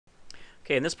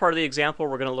Okay, in this part of the example,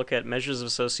 we're going to look at measures of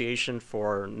association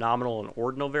for nominal and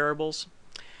ordinal variables,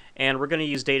 and we're going to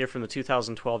use data from the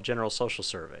 2012 General Social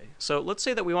Survey. So let's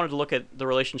say that we wanted to look at the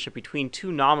relationship between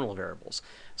two nominal variables,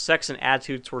 sex and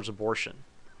attitude towards abortion.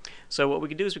 So what we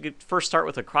could do is we could first start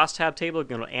with a crosstab table. We're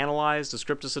going to analyze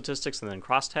descriptive statistics and then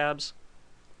crosstabs.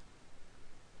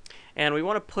 And we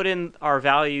want to put in our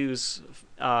values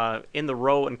in the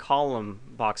row and column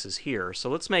boxes here. So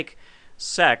let's make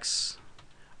sex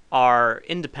our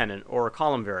independent or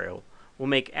column variable. We'll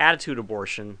make attitude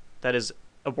abortion, that is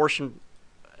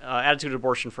attitude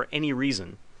abortion for any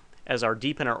reason, as our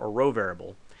dependent or row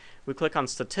variable. We click on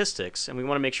statistics and we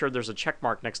want to make sure there's a check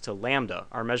mark next to lambda,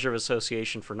 our measure of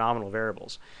association for nominal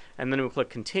variables. And then we'll click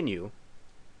continue,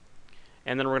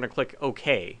 and then we're going to click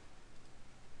OK.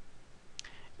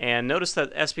 And notice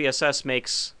that SPSS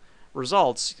makes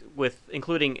results with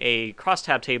including a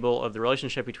crosstab table of the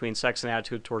relationship between sex and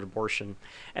attitude toward abortion,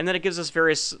 and then it gives us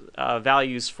various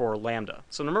values for lambda.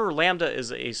 So remember, lambda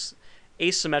is a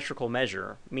asymmetrical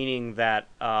measure, meaning that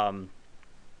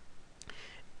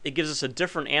it gives us a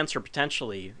different answer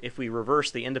potentially if we reverse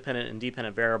the independent and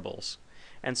dependent variables.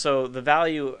 And so the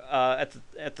value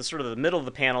at the sort of the middle of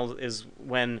the panel is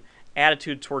when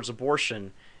attitude towards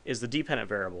abortion is the dependent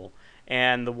variable,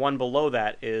 and the one below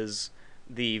that is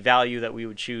the value that we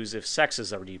would choose if sex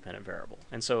is our dependent variable.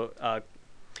 And so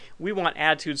we want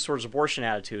attitude towards abortion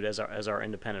attitude as our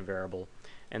independent variable.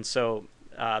 And so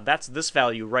that's this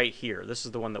value right here. This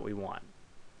is the one that we want.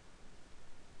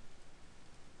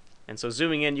 And so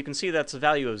zooming in, you can see that's a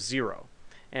value of 0.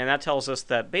 And that tells us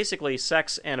that basically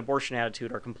sex and abortion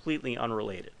attitude are completely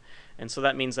unrelated. And so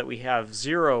that means that we have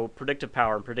 0 predictive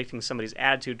power in predicting somebody's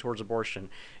attitude towards abortion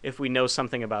if we know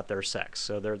something about their sex.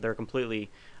 So they're completely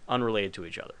unrelated to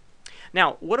each other.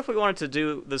 Now, what if we wanted to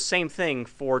do the same thing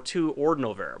for two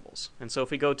ordinal variables? And so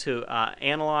if we go to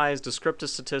Analyze, Descriptive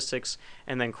Statistics,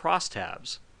 and then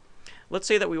Crosstabs, let's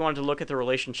say that we wanted to look at the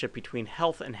relationship between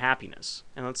health and happiness.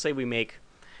 And let's say we make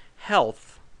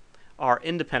health our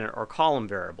independent or column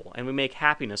variable, and we make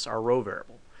happiness our row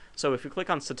variable. So if we click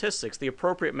on Statistics, the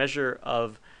appropriate measure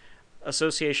of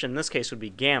association in this case would be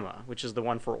gamma, which is the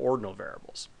one for ordinal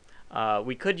variables.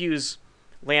 We could use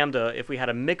lambda if we had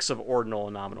a mix of ordinal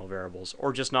and nominal variables,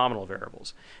 or just nominal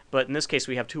variables. But in this case,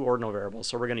 we have two ordinal variables,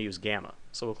 so we're going to use gamma.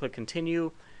 So we'll click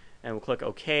Continue, and we'll click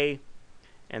OK,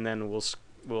 and then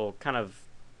we'll kind of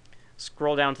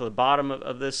scroll down to the bottom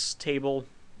of this table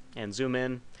and zoom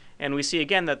in. And we see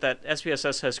again that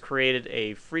SPSS has created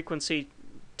a frequency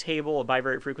table, a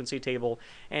bivariate frequency table,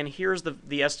 and here's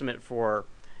the estimate for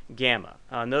gamma.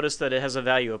 Notice that it has a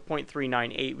value of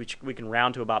 0.398, which we can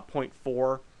round to about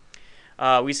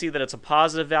 0.4. We see that it's a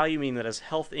positive value, meaning that as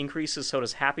health increases, so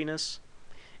does happiness.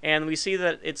 And we see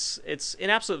that it's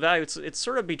in absolute value, it's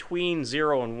sort of between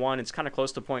 0 and 1. It's kind of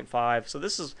close to 0.5. So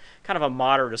this is kind of a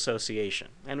moderate association.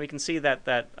 And we can see that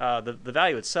the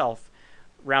value itself,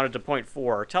 rounded to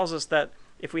 0.4, tells us that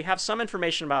if we have some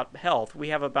information about health, we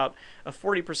have about a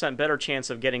 40% better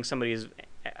chance of getting somebody's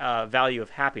value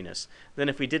of happiness than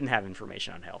if we didn't have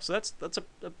information on health. So that's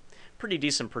a pretty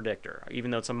decent predictor, even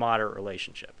though it's a moderate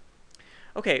relationship.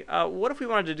 Okay, what if we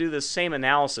wanted to do this same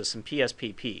analysis in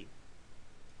PSPP?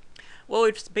 Well,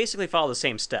 we basically follow the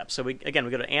same steps. So again,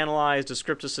 we go to Analyze,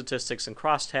 Descriptive Statistics, and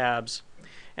Crosstabs,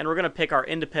 and we're going to pick our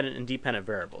independent and dependent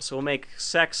variables. So we'll make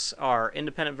sex our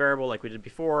independent variable like we did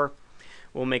before.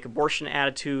 We'll make abortion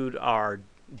attitude our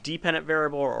dependent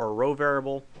variable or row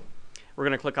variable. We're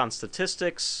going to click on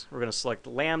Statistics. We're going to select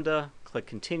lambda, click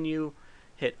Continue,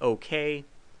 hit OK.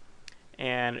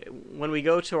 And when we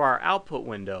go to our output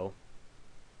window,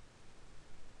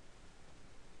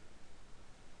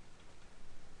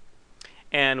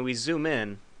 and we zoom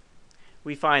in,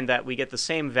 we find that we get the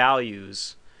same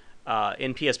values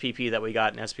in PSPP that we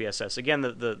got in SPSS. Again,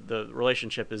 the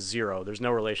relationship is 0. There's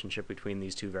no relationship between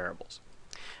these two variables.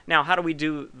 Now, how do we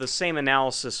do the same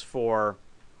analysis for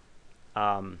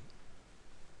the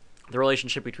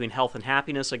relationship between health and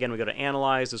happiness? Again, we go to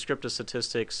Analyze, Descriptive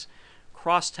Statistics,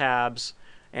 Crosstabs,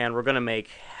 and we're going to make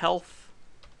health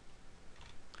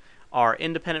our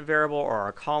independent variable or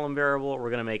our column variable. We're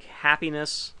going to make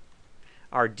happiness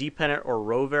our dependent or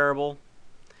row variable.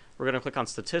 We're going to click on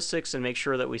Statistics and make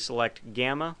sure that we select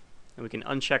gamma, and we can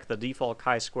uncheck the default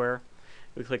chi-square.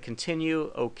 We click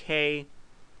Continue, OK,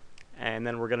 and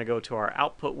then we're going to go to our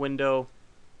output window,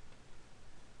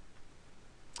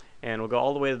 and we'll go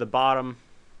all the way to the bottom,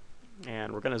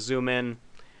 and we're going to zoom in,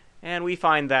 and we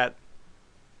find that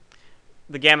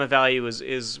the gamma value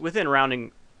is within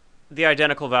rounding the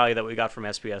identical value that we got from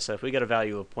SPSS. We get a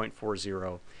value of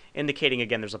 0.40, indicating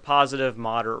again there's a positive,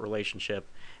 moderate relationship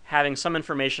having some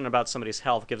information about somebody's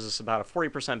health gives us about a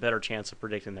 40% better chance of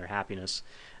predicting their happiness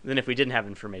than if we didn't have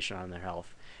information on their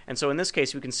health. And so in this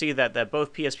case, we can see that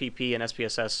both PSPP and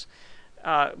SPSS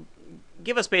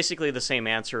give us basically the same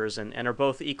answers and are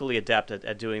both equally adept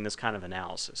at doing this kind of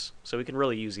analysis. So we can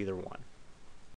really use either one.